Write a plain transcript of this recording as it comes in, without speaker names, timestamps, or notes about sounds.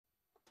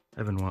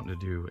I've been wanting to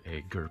do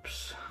a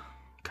GURPS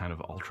kind of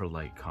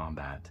ultralight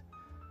combat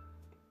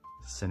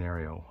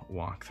scenario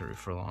walkthrough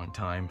for a long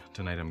time.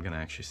 Tonight I'm going to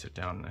actually sit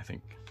down and I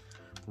think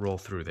roll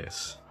through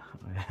this.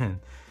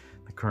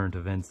 The current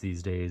events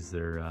these days,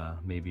 there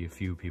may be a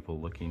few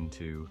people looking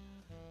to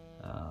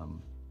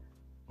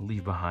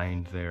leave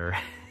behind their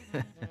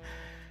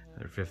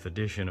their 5th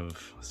edition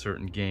of a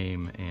certain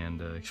game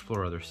and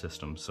explore other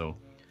systems. So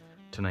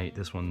tonight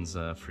this one's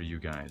for you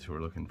guys who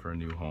are looking for a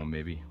new home,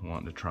 maybe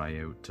wanting to try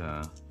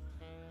out,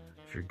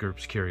 if you're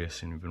GURPS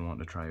curious and you've been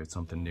wanting to try out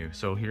something new.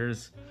 So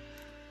here's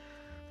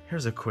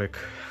a quick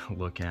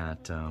look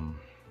at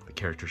the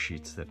character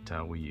sheets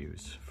that we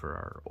use for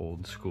our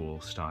old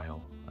school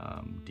style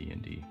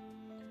D&D.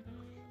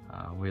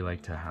 We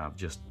like to have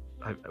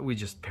we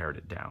just pared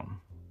it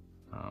down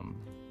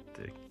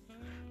to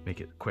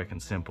make it quick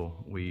and simple.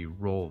 We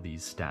roll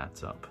these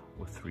stats up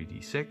with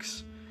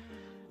 3d6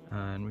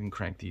 and we can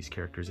crank these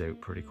characters out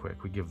pretty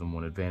quick. We give them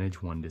 1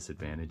 advantage, 1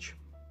 disadvantage,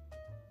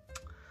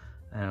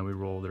 and we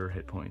roll their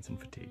hit points and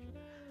fatigue.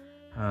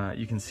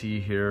 You can see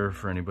here,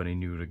 for anybody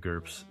new to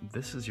GURPS,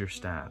 this is your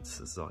stats.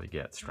 This is all you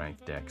get: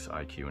 strength, dex,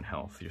 IQ, and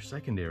health. Your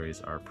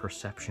secondaries are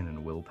perception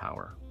and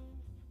willpower,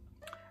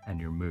 and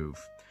your move.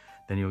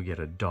 Then you'll get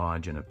a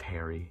dodge and a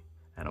parry,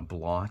 and a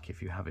block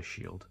if you have a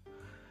shield.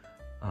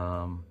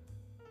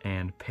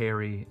 And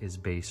parry is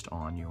based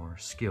on your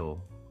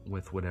skill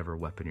with whatever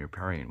weapon you're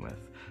parrying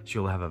with. So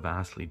you'll have a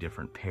vastly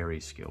different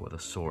parry skill with a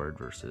sword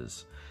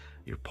versus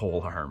your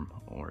pole arm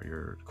or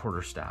your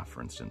quarterstaff,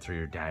 for instance, or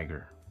your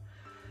dagger.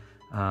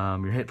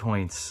 Your hit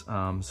points,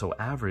 so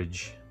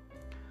average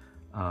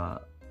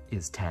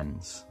is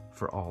 10s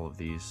for all of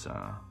these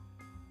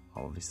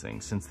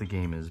things. Since the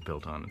game is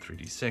built on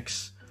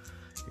 3d6,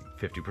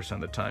 50%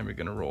 of the time you're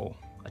going to roll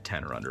a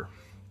 10 or under.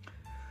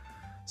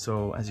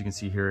 So as you can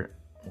see here,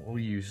 we'll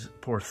use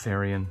poor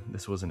Therian.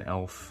 This was an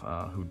elf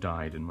who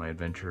died in my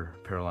adventure,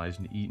 paralyzed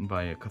and eaten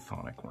by a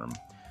chthonic worm.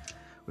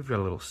 We've got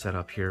a little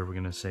setup here. We're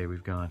going to say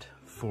we've got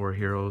 4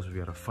 heroes. We've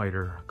got a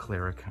fighter, a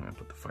cleric. I'm going to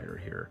put the fighter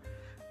here.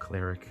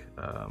 Cleric,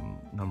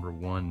 number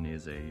 1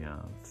 is a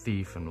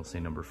thief, and we'll say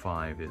number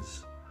 5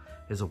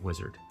 is a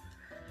wizard.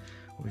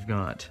 We've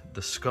got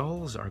the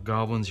skulls, our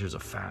goblins. Here's a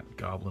fat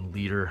goblin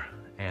leader,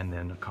 and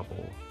then a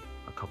couple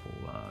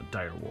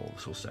dire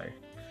wolves, we'll say.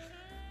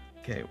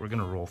 Okay, we're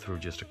gonna roll through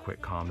just a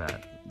quick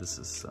combat. This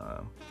is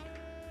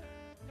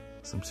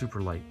some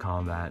SuperLite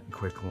combat,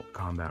 quick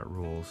combat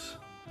rules.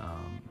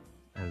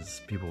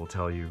 As people will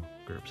tell you,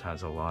 GURPS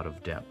has a lot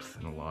of depth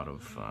and a lot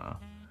of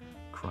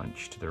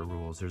crunch to their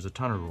rules. There's a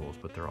ton of rules,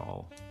 but they're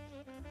all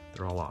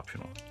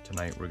optional.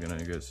 Tonight we're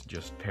gonna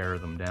just pare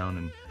them down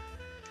and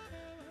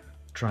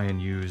try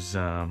and use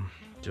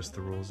just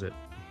the rules that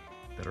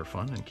are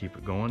fun and keep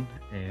it going,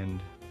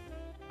 and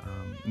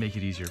make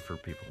it easier for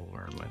people to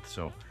learn with.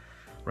 So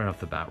right off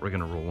the bat, we're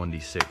gonna roll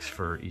 1d6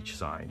 for each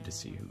side to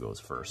see who goes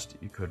first.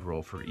 You could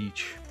roll for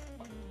each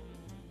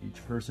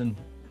person,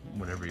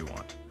 whatever you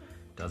want.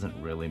 Doesn't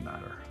really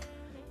matter.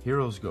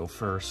 Heroes go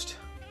first.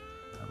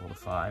 I rolled a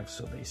 5,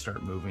 so they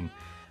start moving.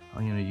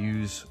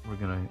 We're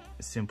gonna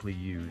simply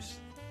use,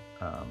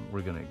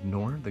 we're gonna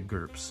ignore the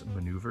GURPS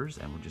maneuvers,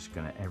 and we're just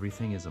gonna,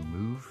 everything is a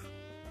move,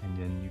 and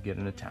then you get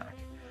an attack.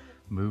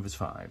 Move is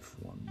 5.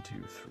 1,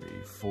 2,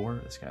 3, 4.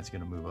 This guy's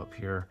gonna move up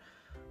here.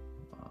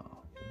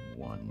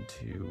 1,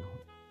 2.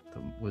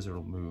 The wizard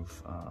will move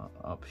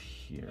up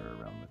here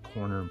around the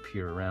corner and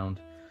peer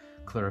around.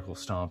 Cleric will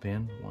stomp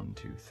in. 1,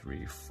 2,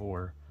 3,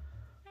 4,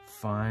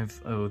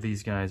 5. Oh,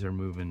 these guys are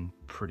moving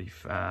pretty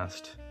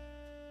fast.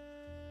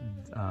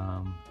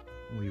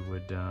 We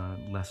would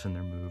lessen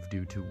their move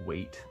due to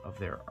weight of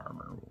their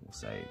armor, we'll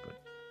say, but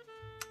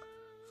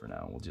for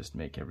now we'll just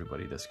make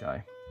everybody this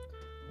guy.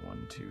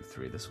 1, 2,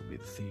 3. This will be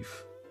the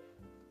thief.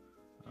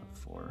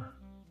 4.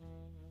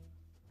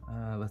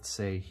 Let's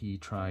say he's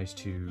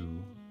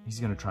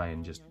gonna try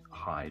and just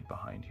hide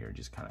behind here,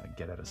 just kind of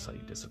get out of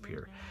sight,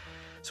 disappear.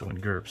 So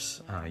in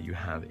GURPS, you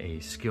have a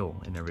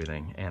skill in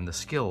everything, and the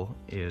skill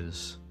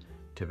is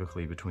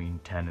typically between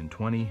 10 and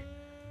 20,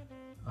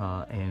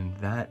 and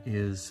that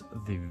is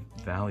the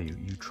value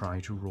you try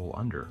to roll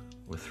under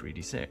with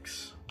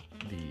 3d6.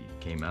 The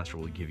Game Master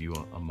will give you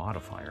a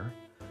modifier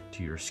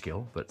to your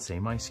skill, but say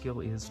my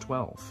skill is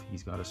 12.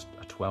 He's got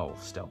a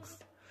 12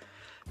 stealth.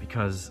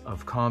 Because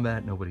of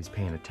combat, nobody's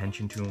paying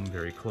attention to him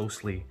very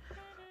closely,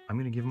 I'm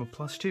going to give him a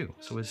 +2.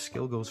 So his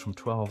skill goes from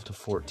 12 to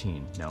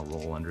 14. Now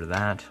roll under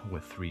that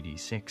with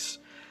 3d6.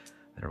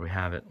 There we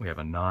have it. We have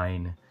a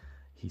 9.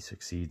 He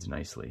succeeds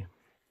nicely.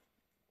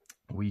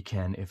 We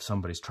can, if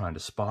somebody's trying to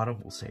spot him,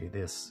 we'll say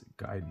this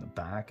guy in the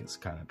back is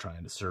kind of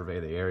trying to survey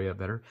the area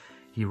better.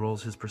 He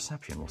rolls his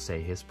perception. We'll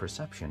say his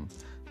perception,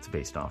 it's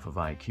based off of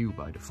IQ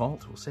by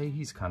default. We'll say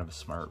he's kind of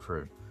smart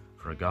for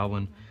a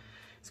goblin.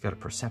 He's got a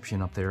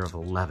perception up there of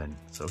 11,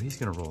 so he's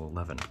going to roll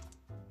 11.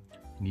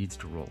 He needs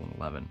to roll an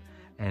 11,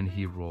 and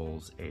he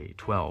rolls a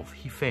 12.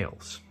 He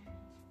fails.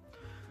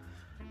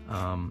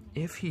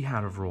 If he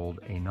had have rolled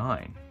a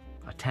 9,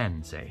 a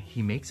 10, say,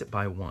 he makes it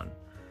by 1.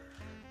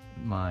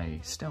 my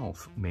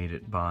stealth made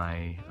it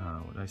by,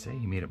 what did I say?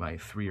 He made it by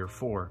 3 or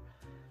 4.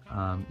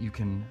 You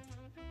can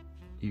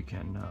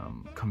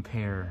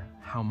compare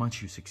how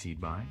much you succeed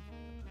by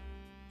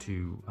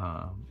to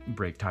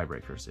break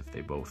tiebreakers if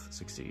they both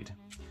succeed.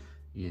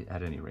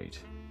 At any rate,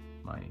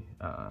 my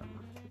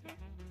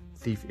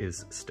thief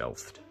is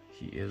stealthed.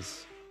 He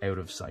is out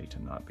of sight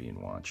and not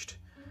being watched.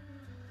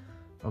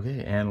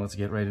 Okay, and let's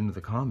get right into the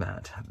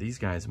combat. These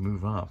guys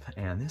move up,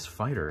 and this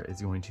fighter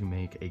is going to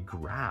make a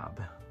grab.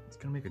 He's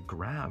going to make a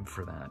grab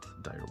for that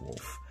dire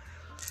wolf.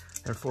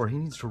 Therefore, he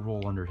needs to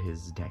roll under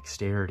his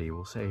dexterity.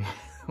 We'll say,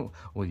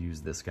 we'll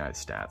use this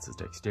guy's stats as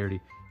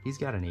dexterity. He's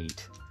got an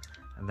 8.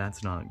 And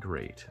that's not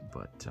great,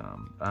 but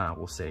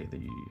we'll say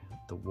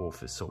the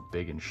wolf is so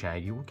big and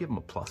shaggy. We'll give him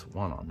a +1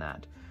 on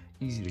that.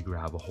 Easy to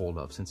grab a hold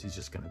of since he's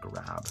just going to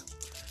grab.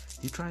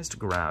 He tries to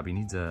grab. He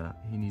needs a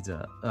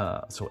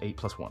so 8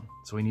 + 1.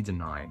 So he needs a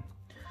 9.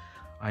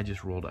 I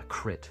just rolled a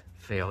crit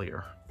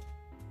failure.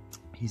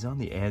 He's on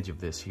the edge of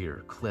this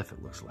here cliff,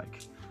 it looks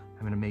like.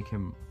 I'm going to make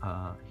him,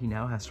 he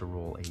now has to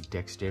roll a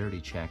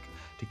dexterity check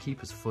to keep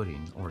his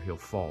footing or he'll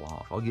fall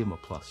off. I'll give him a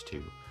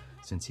 +2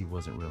 since he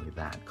wasn't really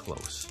that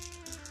close.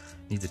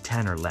 Needs a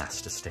 10 or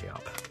less to stay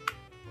up.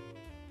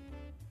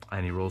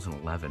 And he rolls an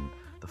 11.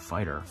 The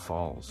fighter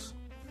falls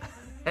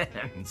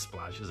and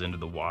splashes into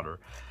the water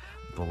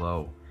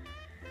below.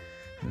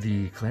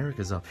 The cleric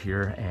is up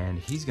here, and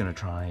he's going to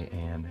try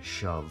and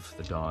shove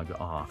the dog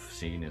off,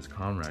 seeing his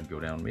comrade go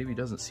down. Maybe he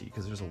doesn't see,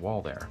 because there's a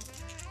wall there.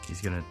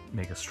 He's going to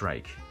make a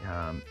strike.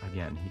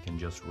 Again, he can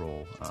just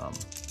roll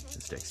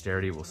his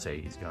dexterity. We'll say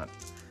he's got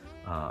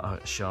a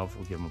shove.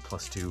 We'll give him a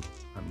 +2.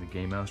 I'm the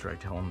game master. I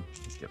tell him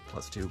he's got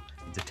 +2.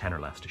 Needs a 10 or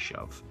less to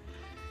shove.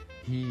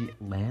 He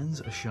lands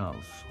a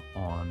shove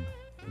on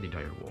the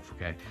dire wolf,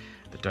 okay?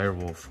 The dire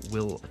wolf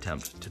will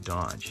attempt to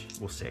dodge.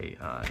 We'll say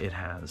it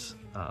has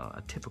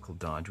a typical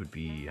dodge would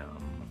be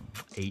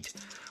 8.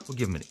 We'll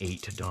give him an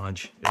 8 to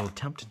dodge. It'll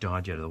attempt to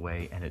dodge out of the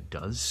way, and it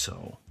does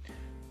so.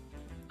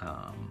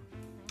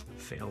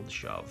 Failed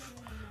shove.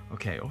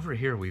 Okay, over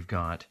here we've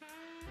got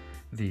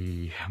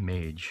the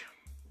mage.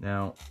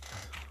 Now,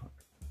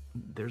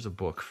 there's a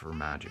book for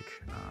magic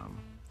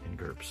in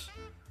GURPS.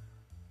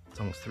 It's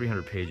almost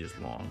 300 pages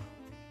long.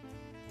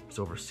 There's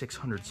over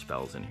 600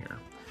 spells in here.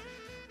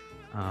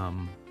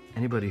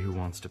 Anybody who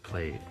wants to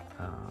play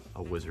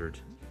a wizard,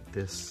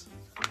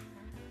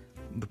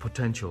 the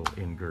potential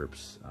in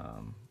GURPS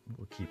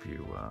will keep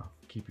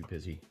you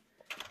busy.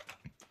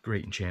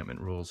 Great enchantment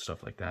rules,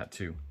 stuff like that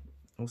too.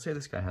 We'll say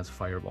this guy has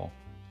fireball.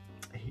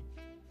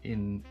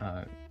 In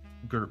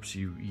GURPS,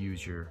 you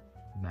use your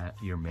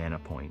mana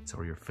points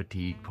or your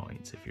fatigue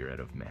points if you're out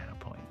of mana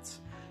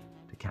points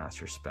to cast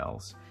your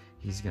spells.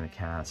 He's going to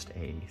cast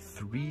a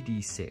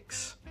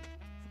 3d6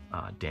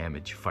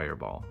 damage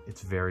fireball.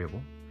 It's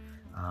variable.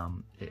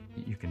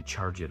 You can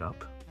charge it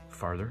up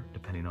farther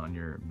depending on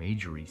your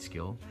magery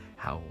skill,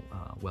 how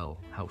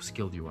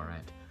skilled you are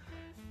at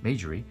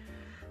magery.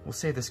 We'll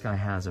say this guy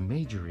has a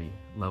magery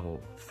level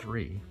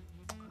 3,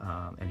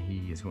 and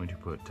he is going to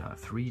put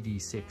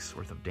 3d6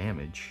 worth of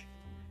damage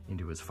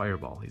into his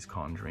fireball he's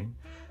conjuring.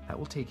 That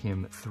will take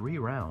him 3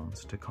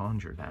 rounds to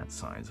conjure that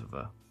size of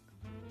a...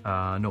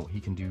 no,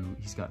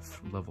 he's got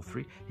level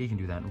 3. He can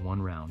do that in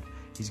 1 round.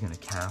 He's going to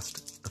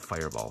cast the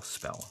fireball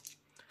spell.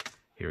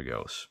 Here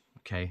goes.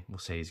 Okay, we'll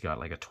say he's got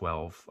like a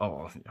 12.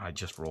 Oh, I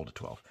just rolled a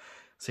 12.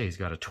 Say he's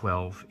got a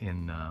 12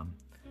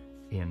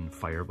 in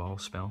fireball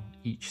spell.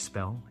 Each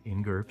spell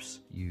in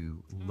GURPS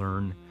you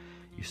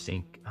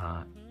sink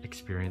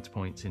experience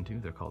points into.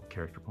 They're called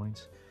character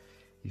points.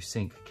 You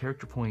sink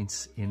character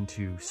points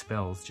into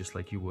spells just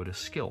like you would a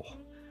skill.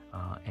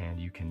 And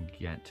you can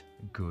get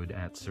good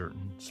at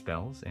certain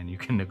spells, and you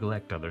can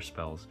neglect other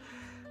spells,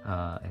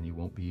 and you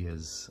won't be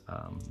as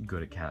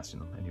good at casting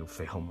them, and you'll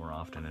fail more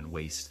often and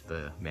waste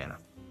the mana.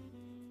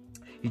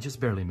 He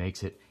just barely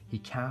makes it. He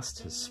casts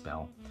his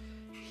spell.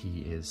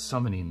 He is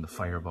summoning the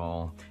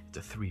fireball. It's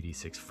a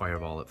 3d6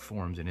 fireball. It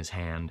forms in his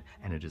hand,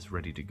 and it is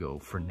ready to go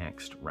for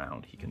next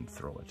round. He can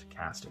throw it,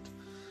 cast it.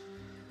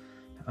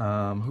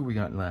 Who we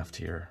got left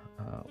here?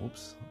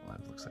 Oops, well,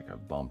 it looks like I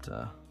bumped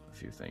a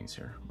few things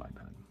here. My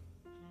bad.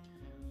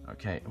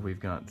 Okay, we've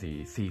got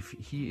the thief.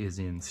 He is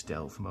in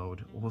stealth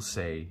mode. We'll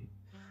say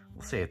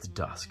it's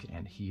dusk,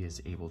 and he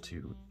is able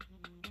to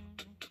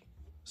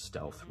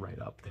stealth right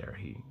up there.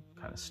 He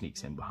kind of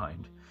sneaks in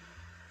behind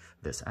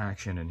this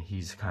action, and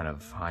he's kind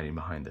of hiding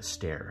behind the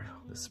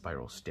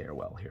spiral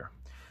stairwell here.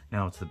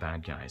 Now it's the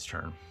bad guy's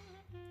turn.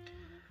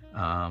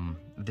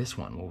 This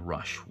one will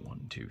rush.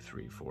 1, 2,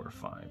 3, 4,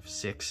 5,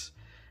 6.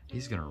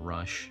 He's gonna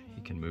rush.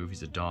 He can move.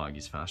 He's a dog.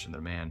 He's faster than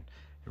a man.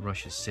 He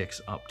rushes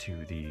 6 up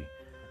to the...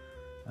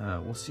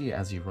 we'll see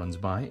as he runs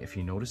by. If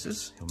he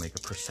notices, he'll make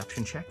a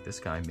perception check.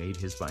 This guy made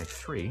his by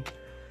 3.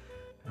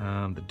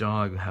 The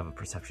dog will have a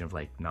perception of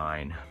like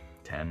 9,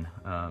 10.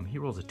 He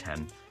rolls a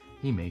 10.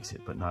 He makes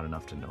it, but not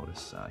enough to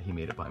notice. He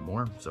made it by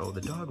more. So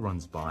the dog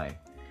runs by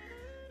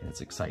in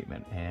its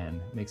excitement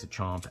and makes a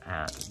chomp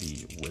at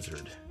the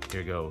wizard.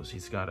 Here goes.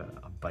 He's got a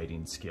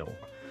biting skill.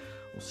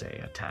 We'll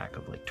say attack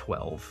of like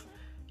 12.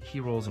 he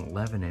rolls an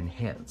 11 and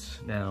hits.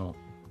 Now,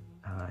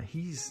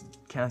 he's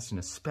casting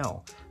a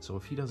spell, so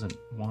if he doesn't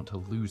want to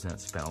lose that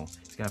spell,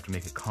 he's gonna have to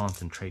make a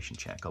concentration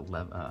check,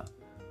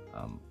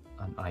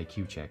 an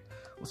IQ check.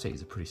 We'll say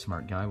he's a pretty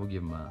smart guy. We'll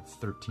give him a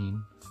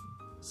 13,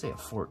 say a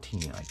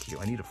 14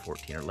 IQ. I need a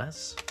 14 or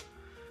less.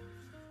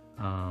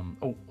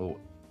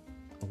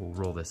 We'll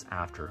roll this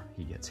after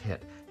he gets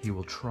hit. He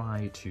will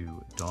try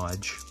to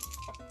dodge.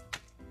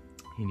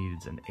 He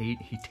needs an 8.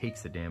 He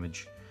takes the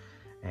damage,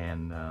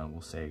 and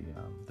we'll say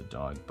the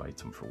dog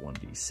bites him for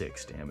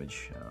 1d6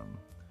 damage.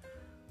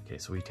 Okay,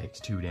 so he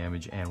takes 2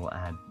 damage, and we'll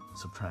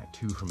subtract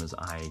 2 from his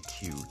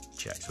IQ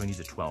check. So he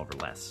needs a 12 or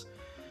less.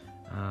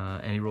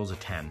 And he rolls a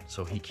 10,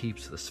 so he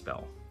keeps the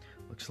spell.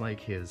 Looks like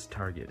his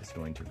target is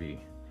going to be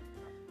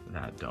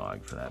that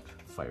dog for that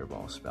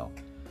fireball spell.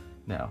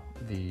 Now,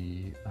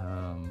 the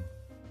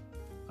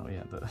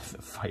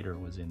fighter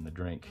was in the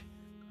drink.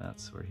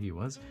 That's where he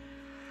was.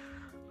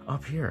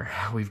 Up here,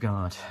 we've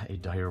got a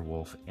dire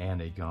wolf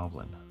and a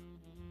goblin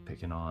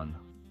picking on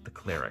the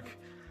cleric.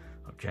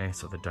 Okay,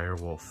 so the dire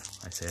wolf,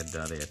 I said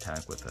they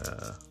attack with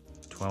a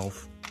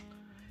 12.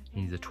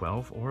 He needs a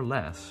 12 or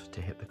less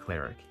to hit the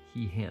cleric.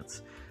 He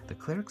hits. The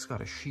cleric's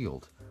got a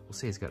shield. We'll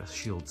say he's got a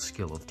shield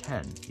skill of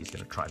 10. He's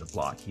going to try to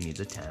block. He needs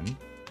a 10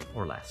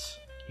 or less.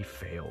 He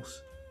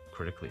fails.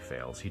 Critically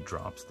fails. He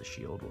drops the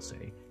shield, we'll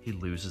say. He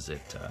loses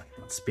it.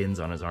 It spins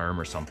on his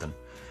arm or something.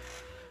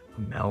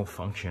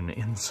 Malfunction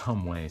in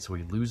some way. So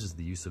he loses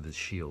the use of his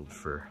shield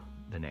for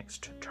the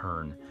next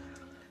turn.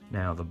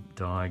 Now the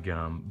dog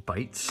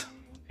bites.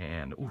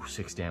 And,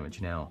 6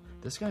 damage. Now,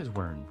 this guy's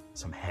wearing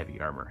some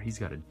heavy armor. He's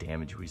got a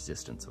damage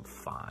resistance of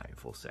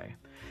 5, we'll say.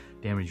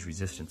 Damage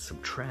resistance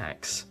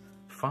subtracts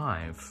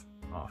 5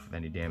 off of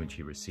any damage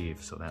he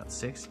receives, so that's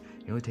 6.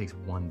 He only takes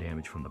 1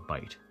 damage from the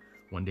bite.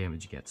 1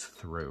 damage gets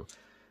through.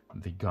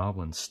 The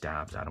goblin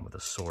stabs at him with a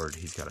sword.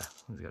 He's got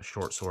a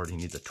short sword. He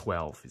needs a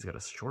 12. He's got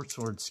a short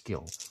sword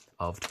skill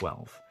of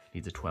 12.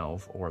 Needs a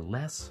 12 or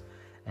less,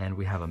 and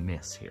we have a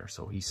miss here.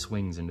 So he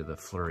swings into the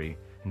flurry,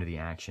 into the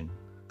action,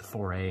 the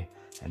foray,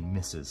 and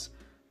misses.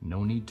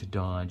 No need to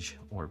dodge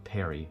or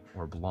parry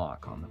or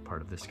block on the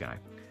part of this guy.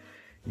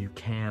 You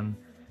can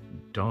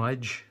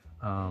dodge.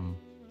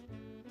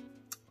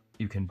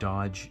 You can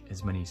dodge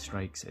as many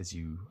strikes as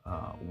you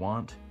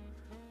want.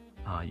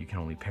 You can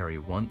only parry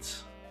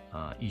once.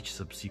 Each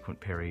subsequent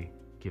parry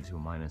gives you a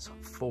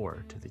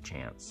 -4 to the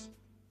chance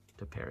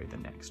to parry the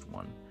next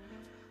one.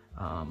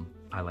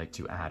 I like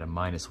to add a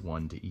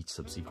 -1 to each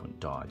subsequent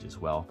dodge as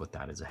well, but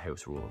that is a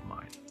house rule of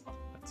mine.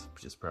 That's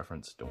just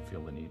preference. Don't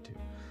feel the need to.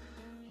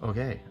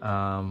 Okay,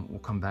 we'll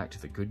come back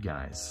to the good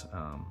guys.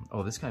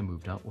 This guy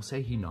moved up. We'll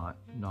say he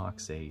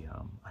knocks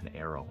an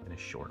arrow in a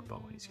short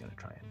bow. He's gonna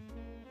try and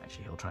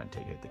he'll try and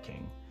take out the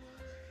king,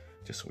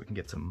 just so we can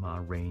get some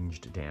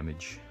ranged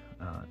damage,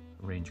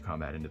 range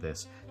combat into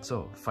this.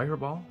 So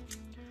fireball.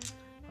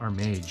 Our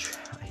mage,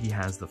 he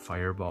has the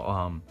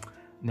fireball.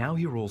 Now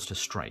he rolls to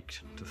strike,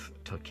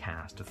 to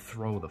cast, to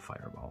throw the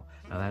fireball.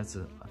 Now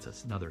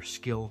that's another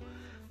skill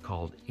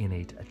called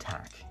innate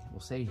attack.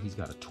 We'll say he's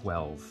got a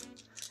 12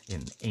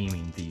 in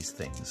aiming these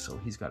things. So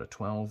he's got a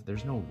 12.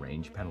 There's no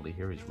range penalty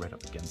here. He's right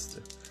up against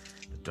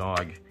the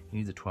dog. He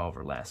needs a 12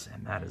 or less,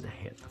 and that is a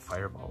hit. The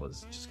fireball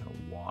is just going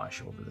to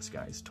wash over this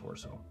guy's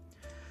torso.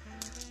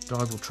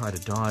 Dog will try to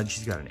dodge.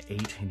 He's got an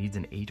 8. He needs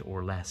an 8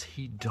 or less.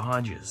 He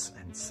dodges,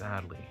 and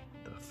sadly,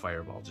 the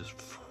fireball just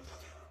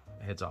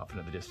heads off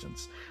into the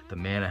distance. The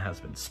mana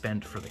has been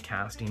spent for the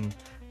casting.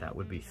 That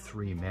would be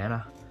 3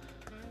 mana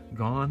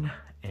gone,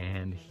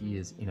 and he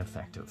is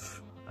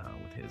ineffective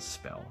with his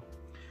spell.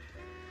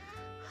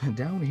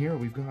 Down here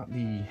we've got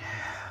the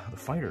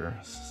fighter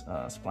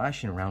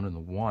splashing around in the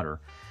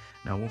water.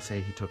 Now we'll say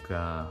he took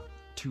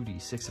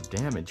 2d6 of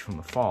damage from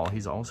the fall.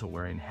 He's also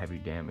wearing heavy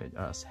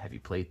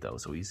plate though,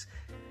 so his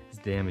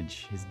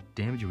damage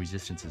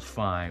resistance is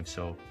 5,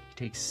 so he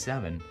takes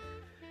 7.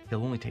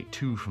 He'll only take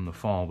 2 from the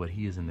fall, but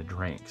he is in the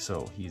drink,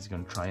 so he's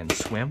going to try and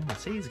swim. We'll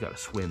say he's got a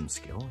swim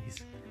skill.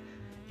 He's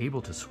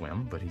able to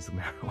swim, but he's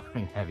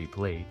wearing heavy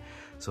plate,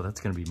 so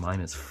that's going to be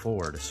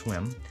 -4 to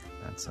swim.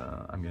 That's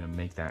I'm going to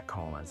make that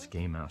call as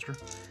game master.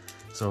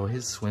 So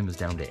his swim is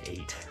down to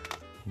 8.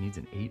 He needs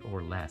an 8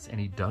 or less, and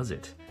he does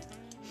it.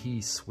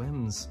 He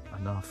swims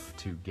enough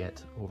to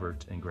get over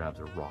and grabs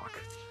a rock.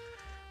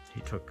 He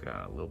took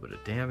a little bit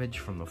of damage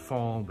from the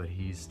fall, but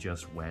he's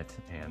just wet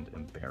and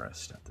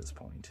embarrassed at this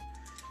point.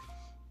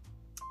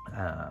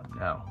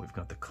 Now we've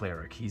got the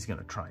cleric. He's going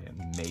to try and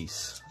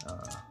mace.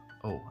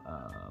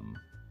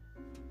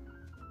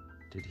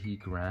 Did he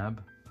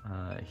grab?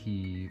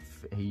 He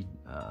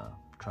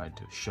tried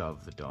to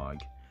shove the dog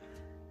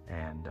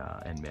and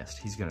missed.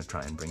 He's going to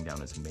try and bring down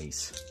his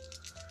mace.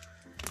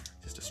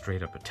 Just a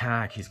straight up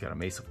attack. He's got a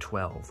mace of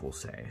 12, we'll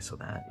say. So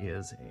that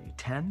is a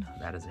 10.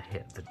 That is a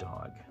hit. The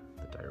dog,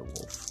 the dire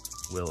wolf,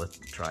 will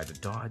try to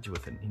dodge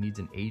with it. He needs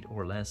an 8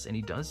 or less, and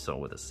he does so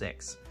with a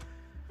 6.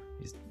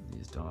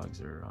 These dogs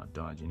are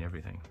dodging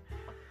everything.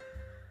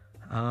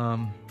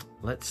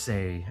 Let's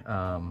say,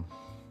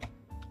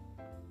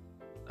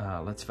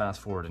 let's fast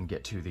forward and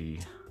get to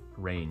the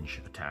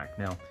range attack.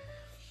 Now,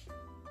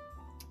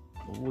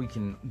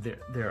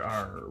 there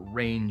are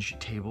range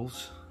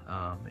tables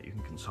that you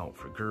can consult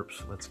for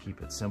GURPS. Let's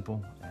keep it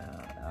simple.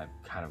 I've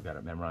kind of got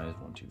it memorized.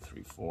 1, 2,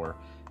 3, 4.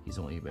 He's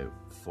only about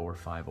 4 or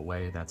 5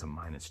 away. That's a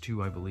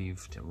 -2, I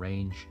believe, to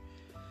range.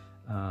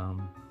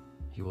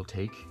 He will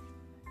take,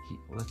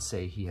 let's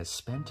say he has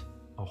spent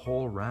a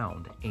whole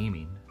round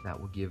aiming. That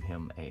will give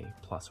him a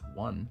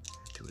 +1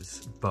 to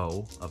his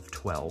bow of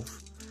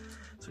 12.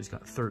 So he's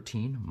got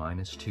 13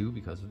 -2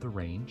 because of the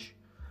range.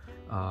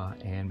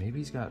 And maybe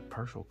he's got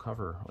partial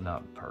cover, well,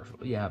 not partial,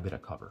 yeah, a bit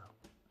of cover.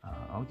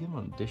 I'll give him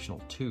an additional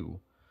 2,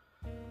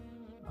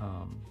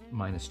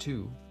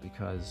 -2,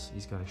 because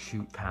he's got to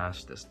shoot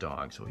past this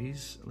dog. So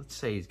let's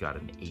say he's got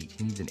an 8.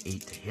 He needs an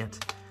 8 to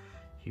hit.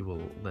 He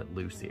will let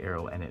loose the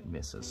arrow and it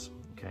misses,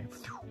 okay?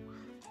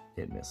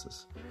 It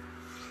misses.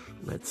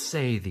 Let's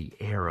say the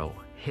arrow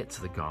hits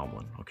the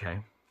goblin,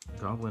 okay?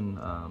 Goblin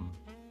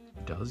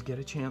does get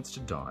a chance to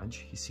dodge.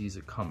 He sees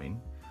it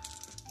coming.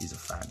 He's a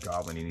fat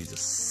goblin. He needs a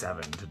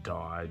 7 to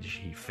dodge.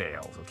 He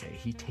fails, okay?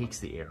 He takes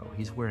the arrow.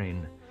 He's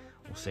wearing,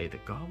 we'll say the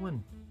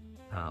goblin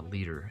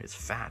leader is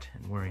fat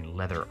and wearing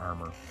leather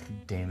armor.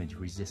 Damage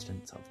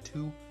resistance of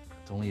 2.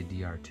 It's only a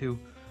DR2.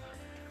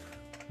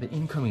 The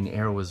incoming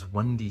arrow is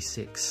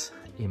 1d6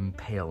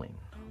 impaling,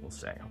 we'll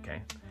say,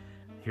 okay?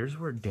 Here's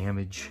where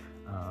damage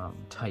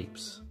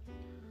types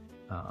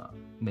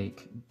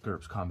make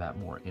GURPS combat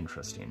more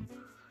interesting.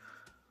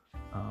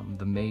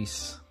 The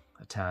mace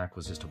attack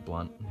was just a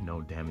blunt,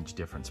 no damage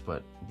difference,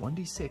 but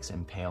 1d6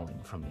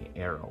 impaling from the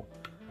arrow.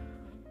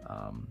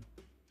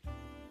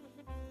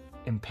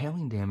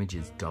 Impaling damage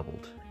is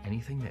doubled.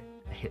 Anything that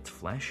hits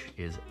flesh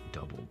is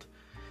doubled.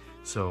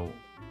 So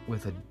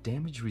with a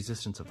damage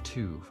resistance of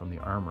 2 from the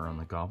armor on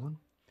the goblin,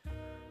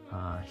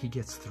 he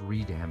gets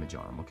 3 damage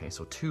on him. Okay,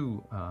 so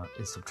 2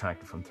 is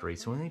subtracted from 3,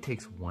 so he only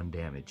takes 1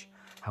 damage.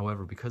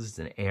 However, because it's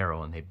an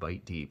arrow and they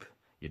bite deep,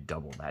 you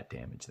double that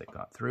damage that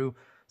got through.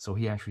 So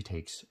he actually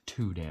takes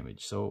 2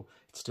 damage. So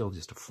it's still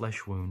just a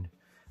flesh wound,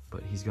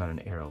 but he's got an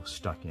arrow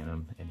stuck in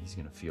him and he's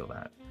going to feel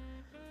that.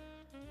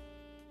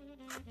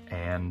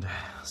 And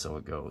so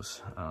it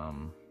goes.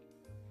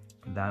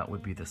 That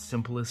would be the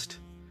simplest,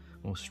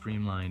 most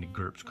streamlined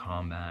GURPS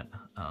combat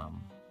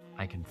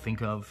I can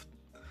think of,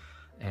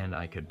 and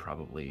I could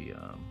probably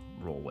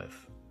roll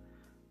with.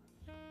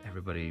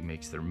 Everybody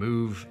makes their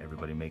move,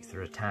 everybody makes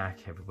their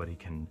attack, everybody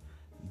can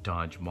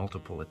dodge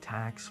multiple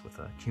attacks with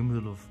a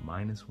cumulative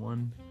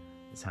 -1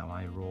 is how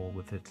I roll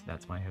with it.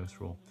 That's my house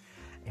rule.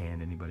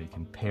 And anybody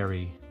can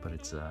parry, but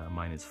it's a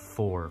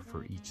 -4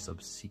 for each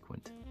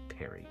subsequent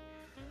parry.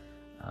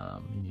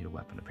 You need a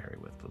weapon to parry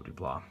with, blah, blah,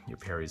 blah. Your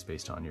parry is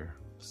based on your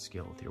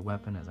skill with your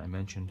weapon, as I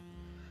mentioned.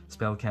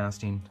 Spell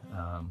casting,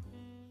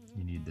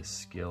 you need the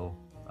skill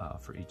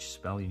for each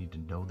spell. You need to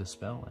know the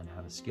spell and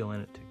have a skill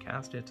in it to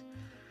cast it.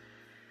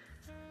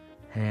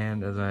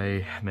 And as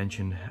I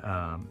mentioned,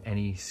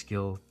 any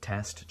skill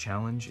test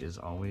challenge is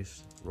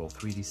always roll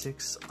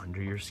 3d6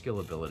 under your skill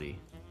ability.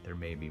 There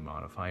may be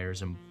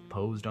modifiers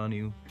imposed on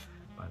you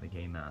by the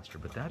game master,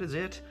 but that is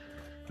it.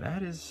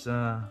 That is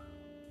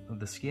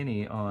the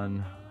skinny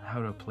on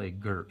how to play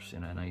GURPS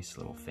in a nice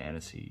little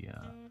fantasy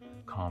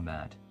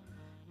combat.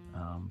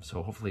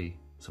 So hopefully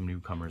some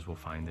newcomers will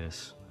find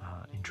this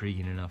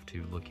intriguing enough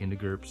to look into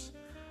GURPS.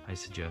 I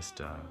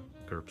suggest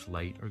GURPS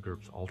Lite or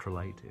GURPS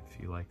Ultralight if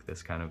you like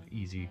this kind of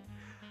easy,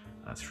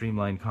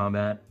 streamlined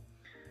combat.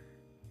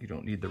 You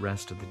don't need the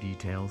rest of the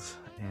details.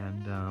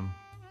 And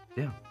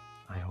yeah,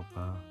 I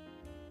hope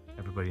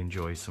everybody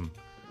enjoys some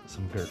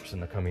GURPS in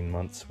the coming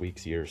months,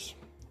 weeks, years.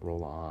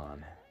 Roll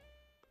on.